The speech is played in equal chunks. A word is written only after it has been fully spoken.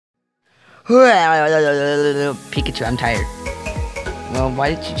Pikachu, I'm tired. Well,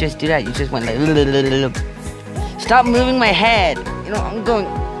 why did you just do that? You just went like... Stop moving my head. You know, I'm going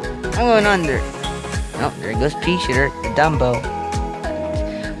under. Oh, there goes Pea Shooter, the Dumbo.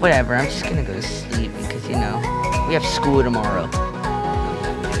 Whatever, I'm just gonna go to sleep because, you know, we have school tomorrow.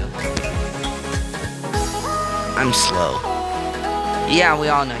 I'm slow. Yeah, we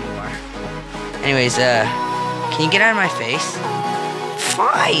all know you are. Anyways, can you get out of my face?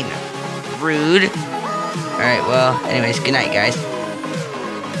 Fine. Rude. Alright, well, anyways, good night, guys.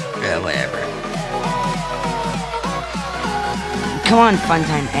 Whatever. Come on,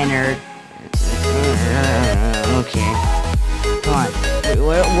 Funtime Ennard. Okay. Come on.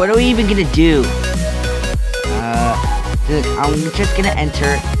 What are we even gonna do? I'm just gonna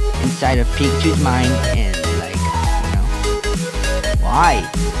enter inside of Pikachu's mind and, like, you know. Why?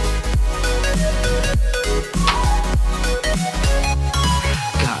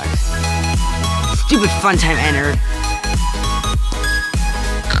 God. Stupid Funtime Ennard.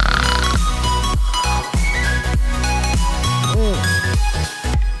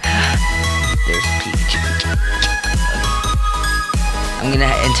 There's Pikachu. I'm gonna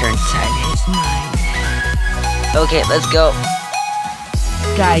enter inside his mind. Okay, let's go.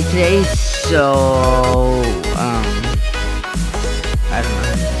 Guys, today's so, I don't know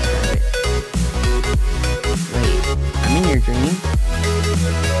how to describe it. Wait, I'm in your dream?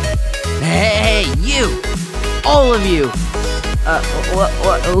 Hey, you! All of you!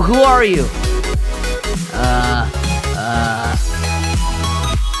 Who are you?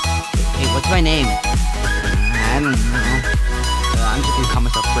 Hey, what's my name? I don't know. I'm just gonna call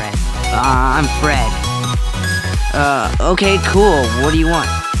myself Fred. I'm Fred. Okay, cool. What do you want?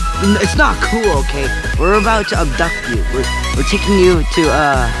 It's not cool, okay? We're about to abduct you. We're taking you to,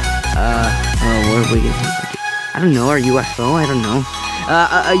 where are we gonna take you? I don't know, a UFO? I don't know.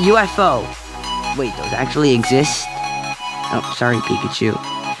 A UFO. Wait, those actually exist? Oh, sorry, Pikachu.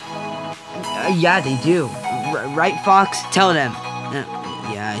 Yeah, they do. Right, Fox? Tell them.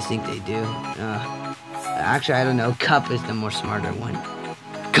 Yeah, I think they do. Actually, I don't know. Cup is the more smarter one.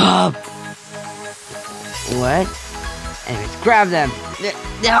 Cup! What? Anyways, grab them.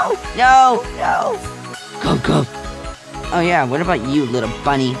 No! Go. Oh yeah, what about you, little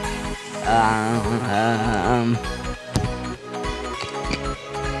bunny?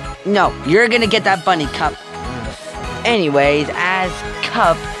 No, you're gonna get that bunny, Cup. Anyways, as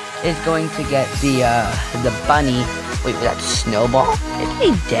Cup is going to get the bunny. Wait, was that Snowball? Is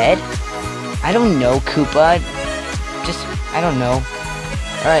he dead? I don't know, Koopa. I don't know.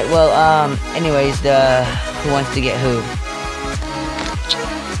 Alright, well, anyways, who wants to get who?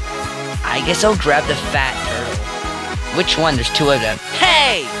 I guess I'll grab the fat turtle. Which one? There's two of them.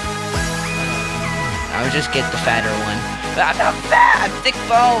 Hey! I'll just get the fatter one. But I'm not fat, I'm thick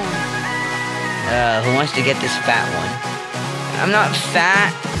bone. Who wants to get this fat one? I'm not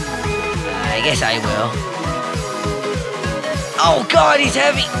fat. I guess I will. Oh god, he's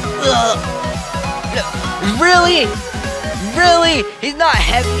heavy. Ugh. No, really? Really? He's not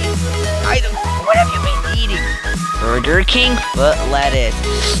heavy. What have you been eating? Burger King foot lettuce.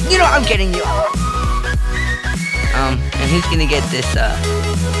 You know I'm getting you. And who's gonna get this fast?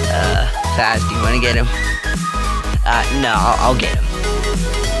 Do you wanna get him? No, I'll get him.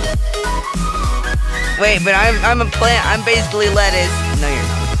 Wait, but I'm a plant. I'm basically lettuce. No, you're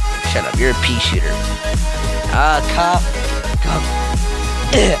not. Shut up. You're a pea shooter. Cup.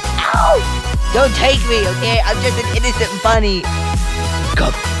 Ow! Don't take me, okay? I'm just an innocent bunny.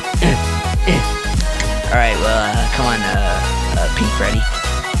 Cup. Alright, well, come on, Pink Freddy.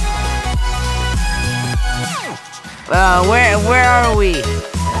 Where are we?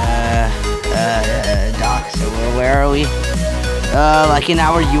 Doc, so where are we? Like in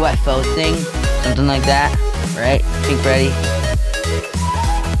our UFO thing? Something like that, right? Pink Freddy?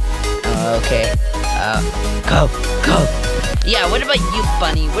 Okay. Go. Yeah, what about you,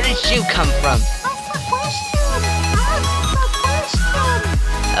 Bunny? Where did you come from?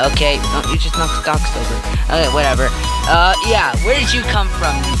 Okay, no, you just knocked Docs over. Okay, whatever. Yeah, where did you come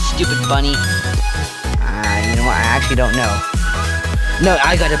from, you stupid bunny? You know what, I actually don't know. No,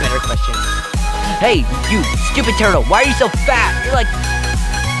 I got a better question. Hey, you stupid turtle, why are you so fat? You're like,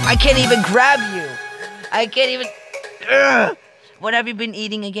 I can't even grab you. I can't even... Ugh. What have you been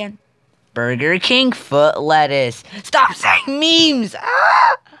eating again? Burger King foot lettuce. Stop saying memes!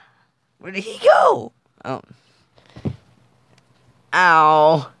 Ah! Where did he go? Oh.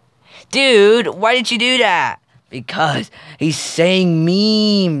 Ow. Dude, why did you do that? Because he's saying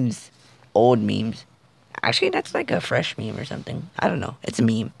memes. Old memes. Actually, that's like a fresh meme or something. I don't know. It's a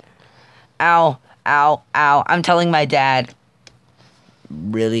meme. Ow. I'm telling my dad.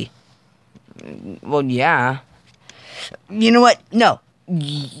 Really? Well, yeah. You know what? No.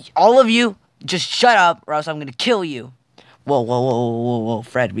 All of you, just shut up, or else I'm gonna kill you. Whoa,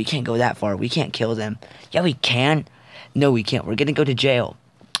 Fred, we can't go that far. We can't kill them. Yeah, we can. No, we can't. We're gonna go to jail.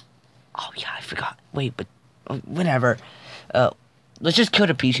 Oh, yeah, I forgot. Wait, but whatever. Let's just kill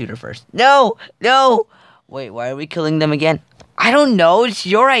the pea shooter first. No. Wait, why are we killing them again? I don't know. It's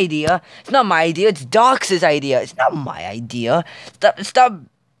your idea. It's not my idea. It's Doc's idea. It's not my idea. Stop.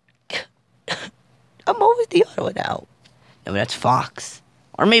 I'm always the other one out. No, that's Fox.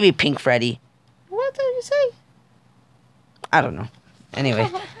 Or maybe Pink Freddy. What did you say? I don't know. Anyway.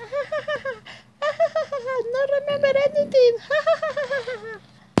 Not remember anything.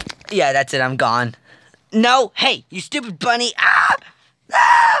 Yeah, that's it. I'm gone. No. Hey, you stupid bunny.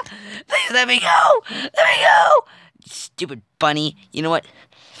 Please let me go. Stupid bunny. You know what?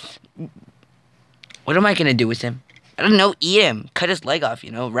 What am I going to do with him? I don't know. Eat him. Cut his leg off,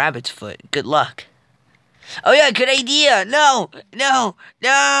 rabbit's foot. Good luck. Oh, yeah, good idea. No. Oh,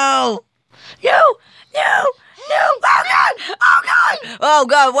 God. Oh,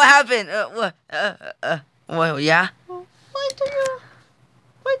 God, what happened? Well, yeah? Why do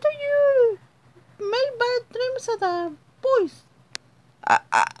you make bad dreams at the boys?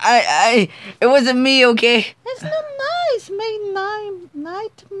 It wasn't me, okay? It's not nice, make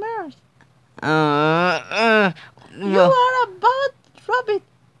nightmares. You Well, are a bad rabbit.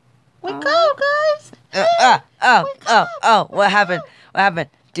 Wake up, guys. What happened?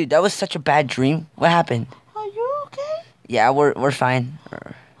 Dude, that was such a bad dream. What happened? Are you okay? Yeah, we're fine.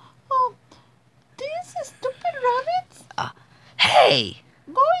 Oh, these stupid rabbits. Hey!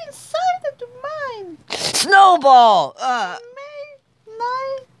 Go inside the mine. Snowball!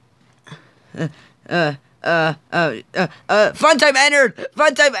 Fun time entered!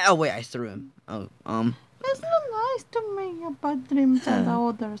 Oh, wait, I threw him. It's not nice to make a bad dreams at the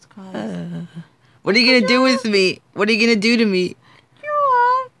others, guys. What are you gonna do with me? What are you gonna do to me? You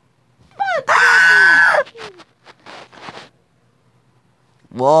are bad.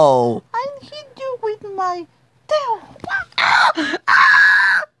 Whoa. I hit you with my tail.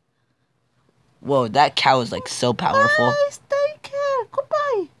 Whoa, that cow is like so powerful. Guys, take care.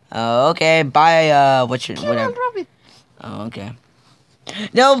 Goodbye. Oh, okay, bye, what's your, Kill whatever. rabbit. Oh, okay.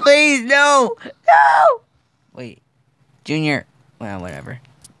 No, please, no! Wait, Junior, well, whatever.